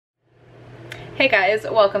Hey guys,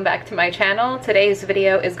 welcome back to my channel. Today's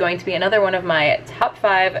video is going to be another one of my top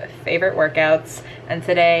 5 favorite workouts, and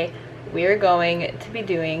today we're going to be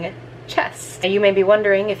doing chest. And you may be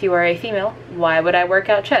wondering, if you are a female, why would I work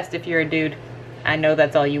out chest if you're a dude? I know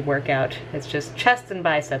that's all you work out. It's just chest and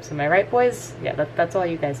biceps, am I right, boys? Yeah, that's all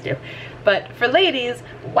you guys do. But for ladies,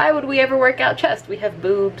 why would we ever work out chest? We have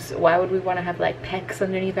boobs. Why would we want to have like pecs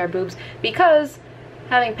underneath our boobs? Because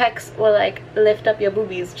having pecs will like lift up your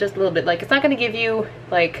boobies just a little bit. Like, it's not going to give you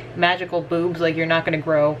like magical boobs. Like, you're not going to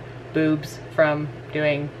grow boobs from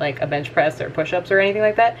doing like a bench press or push-ups or anything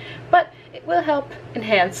like that, but it will help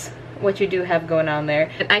enhance what you do have going on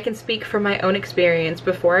there. And I can speak from my own experience.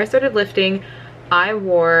 Before I started lifting, I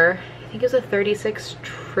wore, I think it was a 36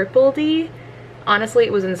 triple D. Honestly,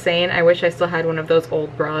 it was insane. I wish I still had one of those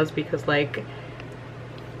old bras, because like,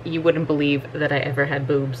 you wouldn't believe that I ever had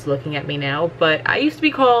boobs looking at me now. But I used to be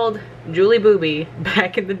called Julie Boobie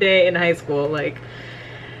back in the day in high school. Like,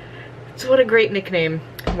 it's what a great nickname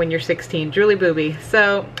when you're 16, Julie Boobie.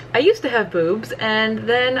 So I used to have boobs, and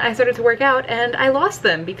then I started to work out and I lost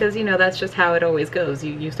them, because you know, that's just how it always goes.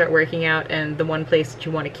 You start working out, and the one place that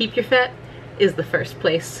you want to keep your fat is the first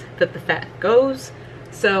place that the fat goes.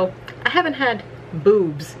 So I haven't had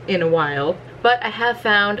boobs in a while, but I have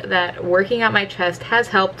found that working out my chest has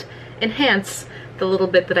helped enhance the little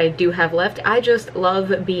bit that I do have left. I just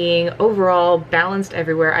love being overall balanced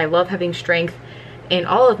everywhere. I love having strength in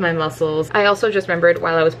all of my muscles. I also just remembered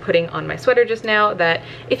while I was putting on my sweater just now that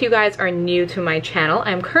if you guys are new to my channel,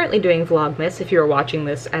 I'm currently doing Vlogmas if you're watching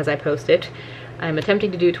this as I post it. I'm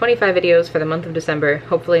attempting to do 25 videos for the month of December.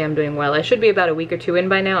 Hopefully I'm doing well. I should be about a week or two in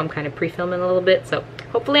by now. I'm kind of pre-filming a little bit, so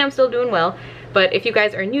hopefully I'm still doing well. But if you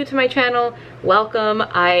guys are new to my channel, welcome.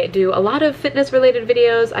 I do a lot of fitness related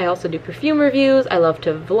videos. I also do perfume reviews. I love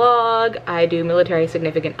to vlog. I do military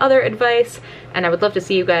significant other advice, and I would love to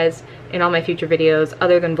see you guys in all my future videos.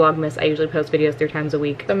 Other than Vlogmas, I usually post videos 3 times a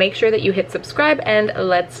week. So make sure that you hit subscribe, and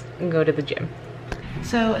let's go to the gym.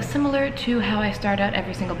 So similar to how I start out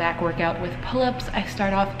every single back workout with pull-ups, I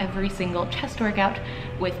start off every single chest workout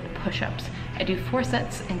with push-ups. I do 4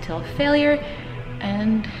 sets until failure,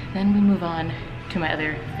 and then we move on to my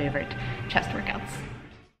other favorite chest workouts.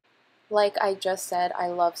 Like I just said, I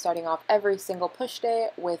love starting off every single push day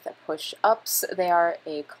with push-ups. They are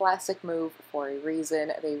a classic move for a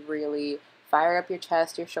reason. They really fire up your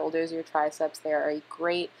chest, your shoulders, your triceps. They are a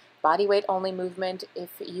great body weight only movement.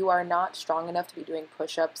 If you are not strong enough to be doing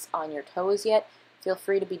push-ups on your toes yet, feel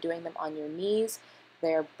free to be doing them on your knees.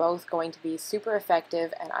 They're both going to be super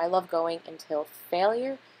effective, and I love going until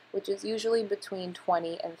failure, which is usually between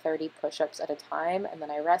 20 and 30 push-ups at a time, and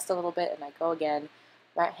then I rest a little bit and I go again.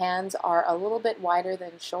 My hands are a little bit wider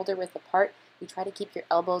than shoulder width apart. You try to keep your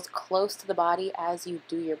elbows close to the body as you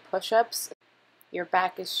do your push-ups. Your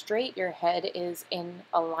back is straight, your head is in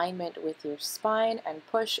alignment with your spine, and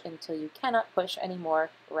push until you cannot push anymore.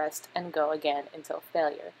 Rest and go again until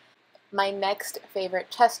failure. My next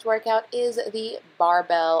favorite chest workout is the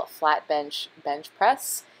barbell flat bench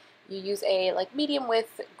press. You use a like medium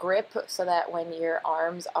width grip so that when your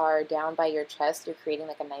arms are down by your chest, you're creating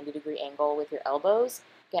like a 90-degree angle with your elbows.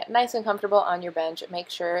 Get nice and comfortable on your bench. Make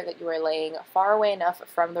sure that you are laying far away enough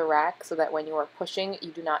from the rack so that when you are pushing,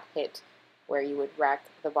 you do not hit where you would rack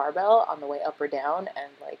the barbell on the way up or down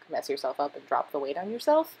and like mess yourself up and drop the weight on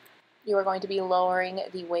yourself. You are going to be lowering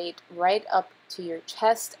the weight right up to your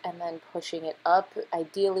chest and then pushing it up.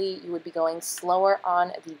 Ideally, you would be going slower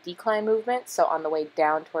on the decline movement, so on the way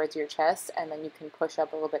down towards your chest, and then you can push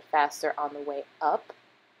up a little bit faster on the way up.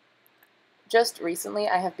 Just recently,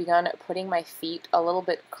 I have begun putting my feet a little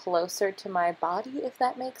bit closer to my body, if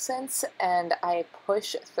that makes sense, and I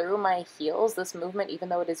push through my heels. This movement, even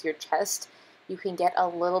though it is your chest, you can get a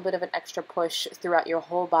little bit of an extra push throughout your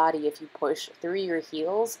whole body if you push through your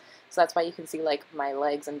heels. So that's why you can see like my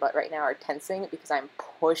legs and butt right now are tensing, because I'm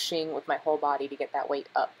pushing with my whole body to get that weight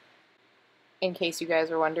up. In case you guys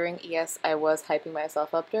were wondering, yes, I was hyping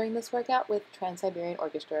myself up during this workout with Trans-Siberian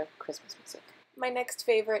Orchestra Christmas music. My next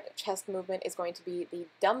favorite chest movement is going to be the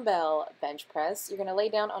dumbbell bench press. You're going to lay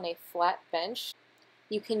down on a flat bench.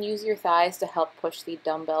 You can use your thighs to help push the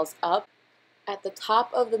dumbbells up. At the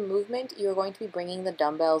top of the movement, you're going to be bringing the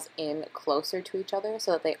dumbbells in closer to each other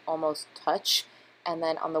so that they almost touch. And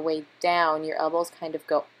then on the way down, your elbows kind of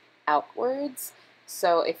go outwards.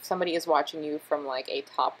 So if somebody is watching you from like a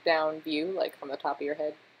top-down view, like from the top of your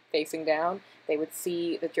head facing down, they would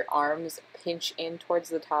see that your arms pinch in towards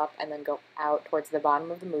the top and then go out towards the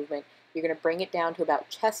bottom of the movement. You're going to bring it down to about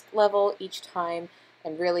chest level each time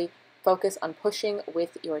and really focus on pushing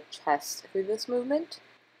with your chest through this movement.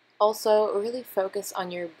 Also, really focus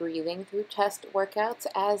on your breathing through chest workouts.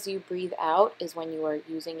 As you breathe out is when you are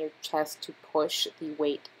using your chest to push the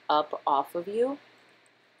weight up off of you.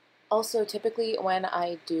 Also, typically when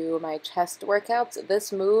I do my chest workouts,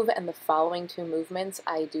 this move and the following two movements,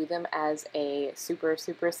 I do them as a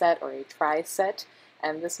superset or a triset.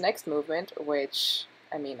 And this next movement, which,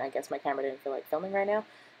 I mean, I guess my camera didn't feel like filming right now,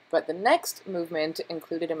 but the next movement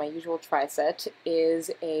included in my usual triset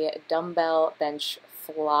is a dumbbell bench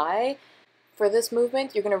fly. For this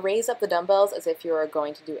movement, you're going to raise up the dumbbells as if you are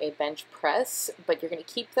going to do a bench press, but you're going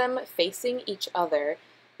to keep them facing each other.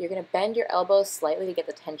 You're going to bend your elbows slightly to get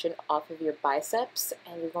the tension off of your biceps,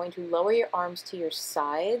 and you're going to lower your arms to your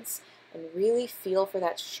sides and really feel for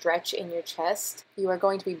that stretch in your chest. You are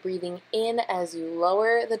going to be breathing in as you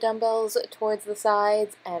lower the dumbbells towards the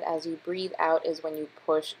sides, and as you breathe out is when you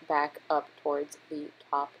push back up towards the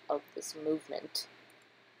top of this movement.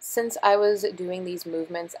 Since I was doing these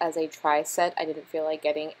movements as a triset, I didn't feel like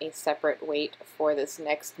getting a separate weight for this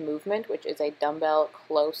next movement, which is a dumbbell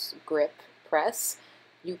close grip press.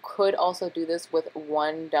 You could also do this with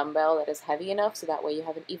one dumbbell that is heavy enough, so that way you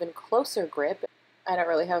have an even closer grip. I don't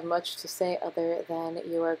really have much to say other than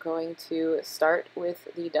you are going to start with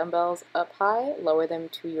the dumbbells up high, lower them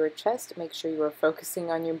to your chest, make sure you are focusing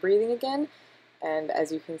on your breathing again. And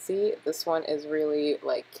as you can see, this one is really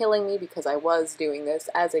like killing me because I was doing this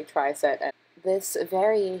as a triset. And this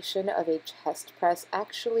variation of a chest press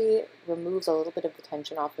actually removes a little bit of the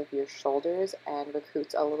tension off of your shoulders and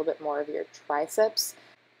recruits a little bit more of your triceps.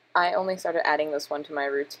 I only started adding this one to my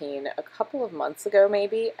routine a couple of months ago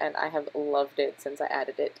maybe, and I have loved it since I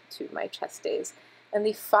added it to my chest days. And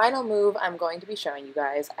the final move I'm going to be showing you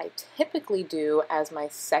guys, I typically do as my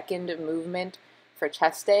second movement for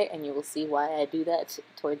chest day, and you will see why I do that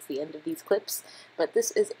towards the end of these clips. But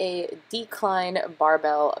this is a decline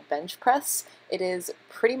barbell bench press. It is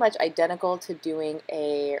pretty much identical to doing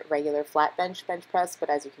a regular flat bench press,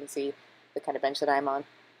 but as you can see, the kind of bench that I'm on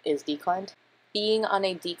is declined. Being on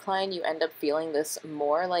a decline, you end up feeling this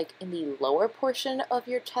more like in the lower portion of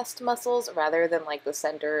your chest muscles rather than like the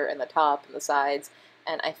center and the top and the sides.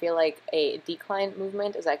 And I feel like a decline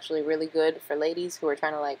movement is actually really good for ladies who are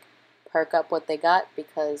trying to like perk up what they got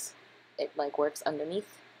because it like works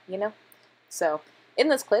underneath, you know? So in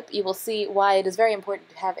this clip, you will see why it is very important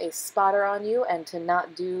to have a spotter on you and to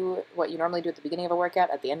not do what you normally do at the beginning of a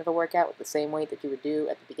workout, at the end of a workout with the same weight that you would do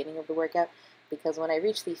at the beginning of the workout. Because when I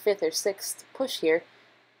reached the 5th or 6th push here,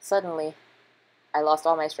 suddenly I lost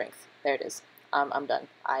all my strength. There it is. I'm done.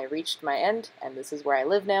 I reached my end, and this is where I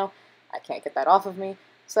live now. I can't get that off of me,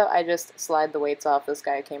 so I just slide the weights off. This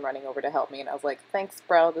guy came running over to help me, and I was like, thanks,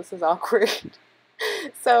 bro, this is awkward.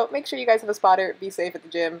 So make sure you guys have a spotter, be safe at the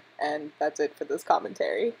gym, and that's it for this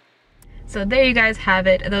commentary. So there you guys have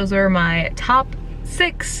it. Those are my top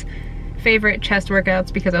 6 favorite chest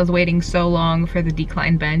workouts because I was waiting so long for the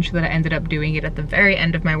decline bench that I ended up doing it at the very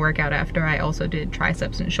end of my workout after I also did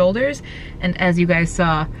triceps and shoulders. And as you guys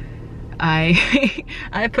saw,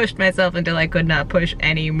 I pushed myself until I could not push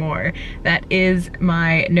anymore. That is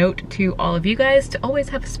my note to all of you guys, to always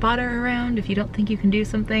have a spotter around if you don't think you can do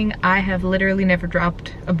something. I have literally never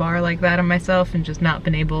dropped a bar like that on myself and just not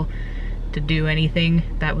been able to do anything.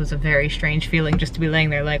 That was a very strange feeling, just to be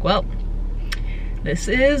laying there like, well, this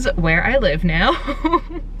is where I live now.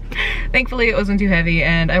 Thankfully it wasn't too heavy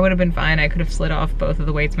and I would have been fine. I could have slid off both of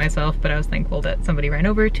the weights myself, but I was thankful that somebody ran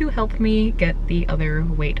over to help me get the other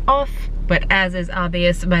weight off. But as is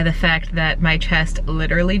obvious by the fact that my chest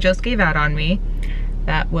literally just gave out on me,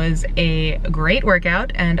 that was a great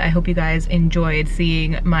workout, and I hope you guys enjoyed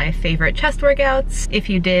seeing my favorite chest workouts. If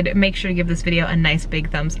you did, make sure to give this video a nice big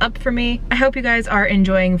thumbs up for me. I hope you guys are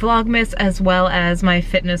enjoying Vlogmas as well as my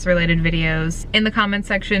fitness related videos. In the comments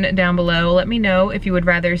section down below, let me know if you would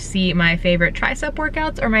rather see my favorite tricep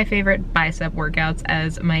workouts or my favorite bicep workouts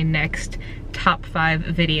as my next top 5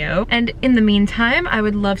 video. And in the meantime, I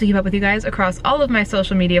would love to keep up with you guys across all of my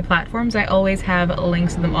social media platforms. I always have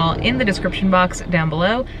links to them all in the description box down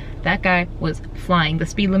below. That guy was flying. The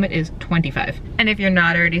speed limit is 25. And if you're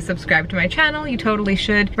not already subscribed to my channel, you totally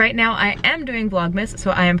should. Right now I am doing Vlogmas,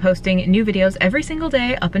 so I am posting new videos every single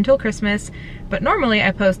day up until Christmas, but normally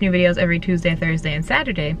I post new videos every Tuesday, Thursday, and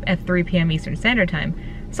Saturday at 3 p.m. Eastern Standard Time.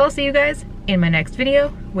 So I'll see you guys in my next video,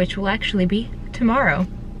 which will actually be tomorrow.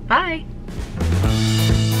 Bye!